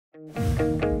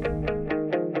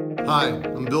Hi,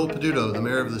 I'm Bill Peduto, the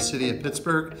mayor of the city of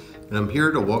Pittsburgh, and I'm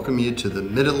here to welcome you to the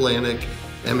Mid-Atlantic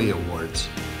Emmy Awards.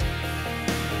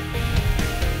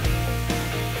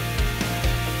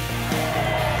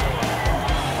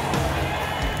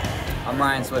 I'm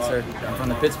Ryan Switzer. I'm from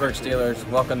the Pittsburgh Steelers.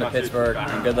 Welcome to Pittsburgh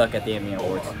and good luck at the Emmy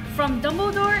Awards. From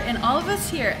Dumbledore and all of us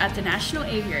here at the National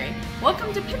Aviary,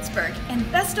 welcome to Pittsburgh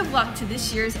and best of luck to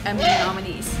this year's Emmy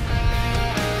nominees.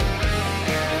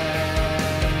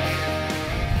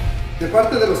 De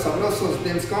parte de los sabrosos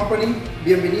Dance Company,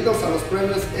 bienvenidos a los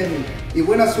premios Emmy y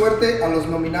buena suerte a los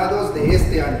nominados de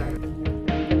este año.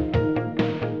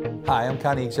 Hi, I'm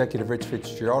County Executive Rich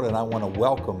Fitzgerald, and I want to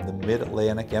welcome the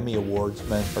Mid-Atlantic Emmy Awards,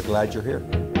 and we're glad you're here.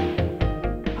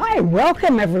 Hi,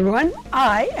 welcome everyone.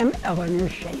 I am Eleanor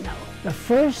Shano, the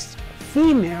first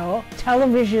female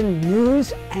television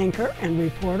news anchor and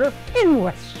reporter in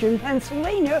Western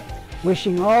Pennsylvania.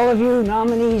 Wishing all of you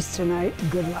nominees tonight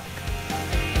good luck.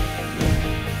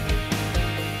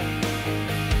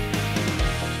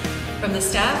 From the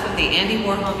staff of the Andy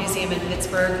Warhol Museum in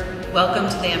Pittsburgh, welcome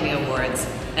to the Emmy Awards,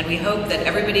 and we hope that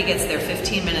everybody gets their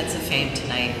 15 minutes of fame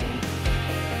tonight.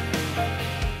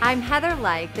 I'm Heather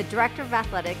Like, the Director of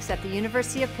Athletics at the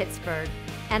University of Pittsburgh,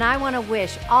 and I want to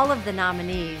wish all of the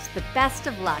nominees the best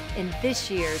of luck in this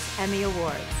year's Emmy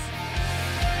Awards.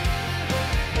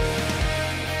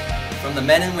 From the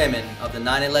men and women of the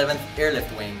 9/11th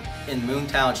Airlift Wing in Moon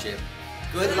Township,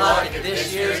 good luck at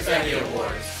this year's Emmy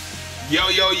Awards. Yo,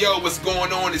 yo, yo, what's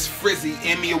going on? It's Frizzy,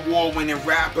 Emmy Award-winning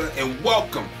rapper, and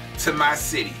welcome to my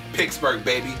city, Pittsburgh,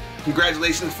 baby.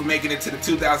 Congratulations for making it to the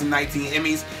 2019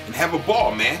 Emmys, and have a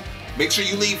ball, man. Make sure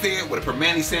you leave here with a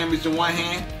Permani sandwich in one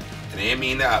hand and an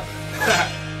Emmy in the other.